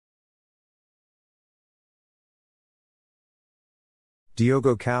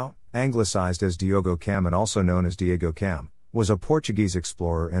Diogo Cão, anglicized as Diogo Cam and also known as Diogo Cam, was a Portuguese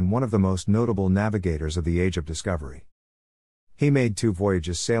explorer and one of the most notable navigators of the Age of Discovery. He made 2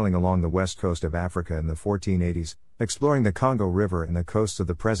 voyages sailing along the west coast of Africa in the 1480s, exploring the Congo River and the coasts of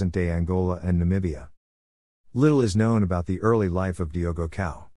the present-day Angola and Namibia. Little is known about the early life of Diogo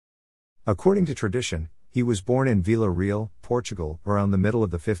Cão. According to tradition, he was born in Vila Real, Portugal, around the middle of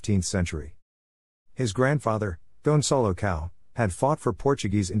the 15th century. His grandfather, Goncalo Cão, had fought for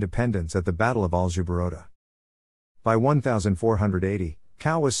Portuguese independence at the Battle of Aljubarrota. By 1480,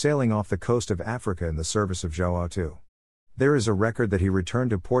 Cão was sailing off the coast of Africa in the service of João II. There is a record that he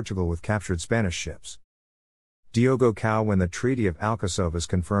returned to Portugal with captured Spanish ships. Diogo Cão, when the Treaty of Alcáçovas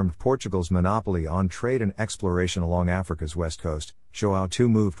confirmed Portugal's monopoly on trade and exploration along Africa's west coast, João II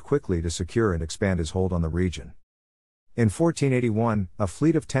moved quickly to secure and expand his hold on the region. In 1481, a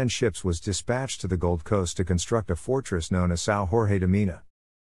fleet of 10 ships was dispatched to the Gold Coast to construct a fortress known as São Jorge de Mina.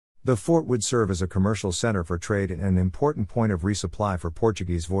 The fort would serve as a commercial center for trade and an important point of resupply for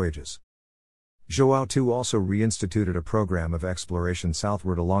Portuguese voyages. João II also reinstituted a program of exploration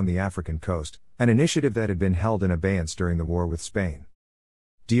southward along the African coast, an initiative that had been held in abeyance during the war with Spain.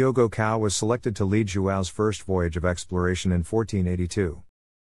 Diogo Cão was selected to lead João's first voyage of exploration in 1482.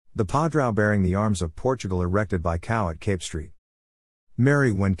 The padrao bearing the arms of Portugal erected by Cão at Cape Street. Merry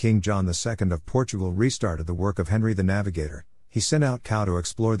when King John II of Portugal restarted the work of Henry the Navigator, he sent out Cão to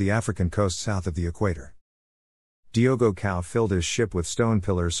explore the African coast south of the equator. Diogo Cão filled his ship with stone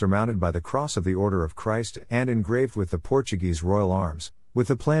pillars surmounted by the Cross of the Order of Christ and engraved with the Portuguese royal arms, with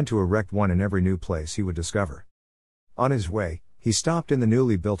the plan to erect one in every new place he would discover. On his way, he stopped in the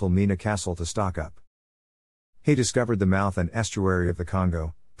newly built Elmina Castle to stock up. He discovered the mouth and estuary of the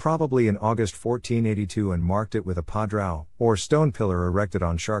Congo, probably in August 1482, and marked it with a padrao, or stone pillar erected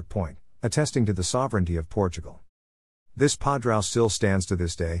on Shark Point, attesting to the sovereignty of Portugal. This padrao still stands to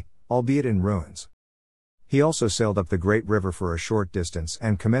this day, albeit in ruins. He also sailed up the Great River for a short distance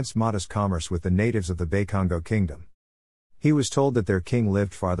and commenced modest commerce with the natives of the Bay-Congo Kingdom. He was told that their king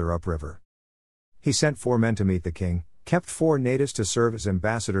lived farther upriver. He sent 4 men to meet the king, kept 4 natives to serve as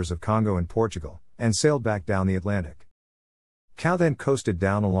ambassadors of Congo and Portugal, and sailed back down the Atlantic. Cão then coasted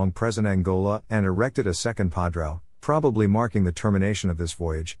down along present Angola and erected a second padrao, probably marking the termination of this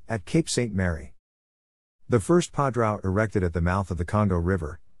voyage, at Cape St. Mary. The first padrao erected at the mouth of the Congo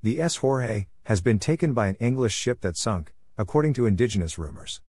River, the S. Jorge, has been taken by an English ship that sunk, according to indigenous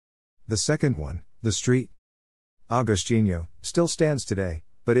rumors. The second one, the Street Agostinho, still stands today,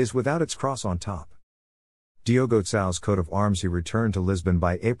 but is without its cross on top. Diogo Cão's coat of arms he returned to Lisbon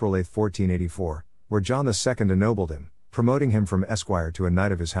by April 8, 1484, where John II ennobled him, promoting him from esquire to a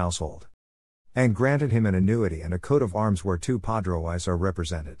knight of his household, and granted him an annuity and a coat of arms where 2 padraoes are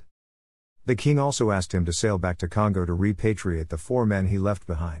represented. The king also asked him to sail back to Congo to repatriate the 4 men he left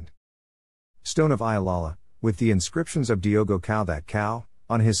behind. Stone of Ialala, with the inscriptions of Diogo Cão that Cão,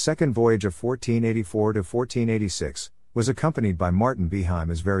 on his second voyage of 1484 to 1486, was accompanied by Martin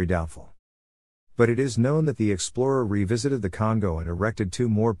Beheim is very doubtful. But it is known that the explorer revisited the Congo and erected 2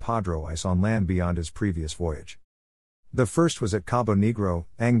 more padraoes on land beyond his previous voyage. The first was at Cabo Negro,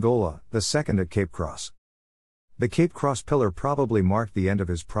 Angola, the second at Cape Cross. The Cape Cross pillar probably marked the end of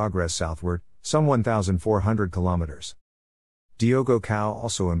his progress southward, some 1,400 kilometers. Diogo Cão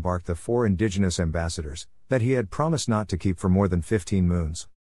also embarked the 4 indigenous ambassadors, that he had promised not to keep for more than 15 moons.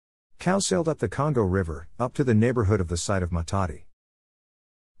 Cão sailed up the Congo River, up to the neighborhood of the site of Matadi.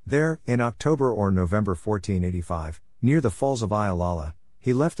 There, in October or November 1485, near the Falls of Ialala,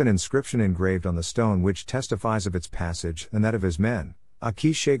 he left an inscription engraved on the stone which testifies of its passage and that of his men.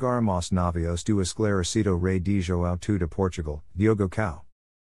 Aqui chegaremos navios do esclarecido rei de João II de Portugal, Diogo Cão.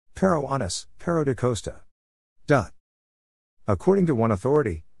 Pero antes, pero de costa. According to one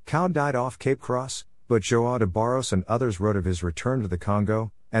authority, Cão died off Cape Cross, but João de Barros and others wrote of his return to the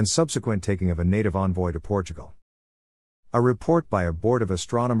Congo, and subsequent taking of a native envoy to Portugal. A report by a board of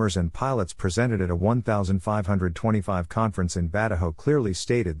astronomers and pilots presented at a 1525 conference in Badajoz clearly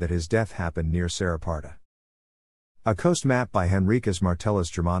stated that his death happened near Serraparta. A coast map by Henricus Martellus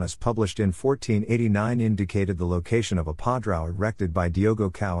Germanus published in 1489 indicated the location of a padrao erected by Diogo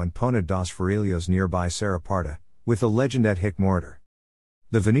Cão and Pona dos Ferelhos nearby Serraparta, with the legend et hic moritur.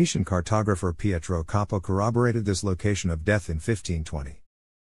 The Venetian cartographer Pietro Capo corroborated this location of death in 1520.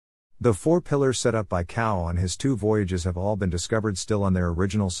 The 4 pillars set up by Cão on his 2 voyages have all been discovered still on their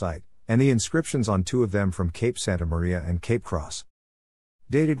original site, and the inscriptions on 2 of them from Cape Santa Maria and Cape Cross,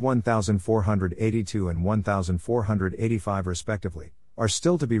 dated 1482 and 1485 respectively, are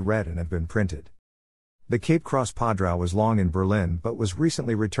still to be read and have been printed. The Cape Cross padrao was long in Berlin but was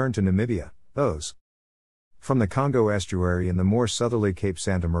recently returned to Namibia, Os. from the Congo estuary and the more southerly Cape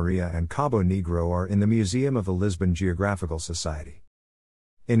Santa Maria and Cabo Negro are in the Museum of the Lisbon Geographical Society.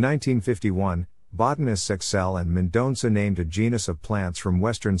 In 1951, botanists Excel and Mendonça named a genus of plants from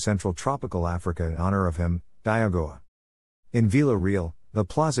western central tropical Africa in honor of him, diʻoɣu. In Vila Real, the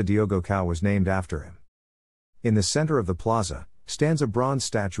Plaza Diogo Cão was named after him. In the center of the plaza, stands a bronze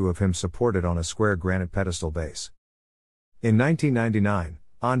statue of him supported on a square granite pedestal base. In 1999,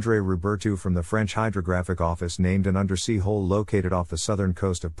 André Roberto from the French Hydrographic Office named an undersea hole located off the southern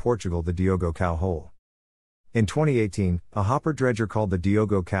coast of Portugal the Diogo Cão Hole. In 2018, a hopper dredger called the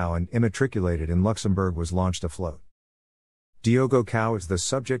Diogo Cão and immatriculated in Luxembourg was launched afloat. Diogo Cão is the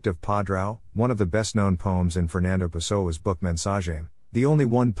subject of Padrao, one of the best-known poems in Fernando Pessoa's book Mensagem, the only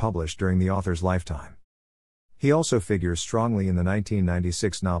one published during the author's lifetime. He also figures strongly in the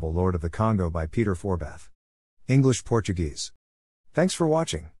 1996 novel Lord of the Congo by Peter Forbath. English Portuguese. Thanks for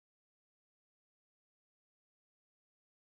watching.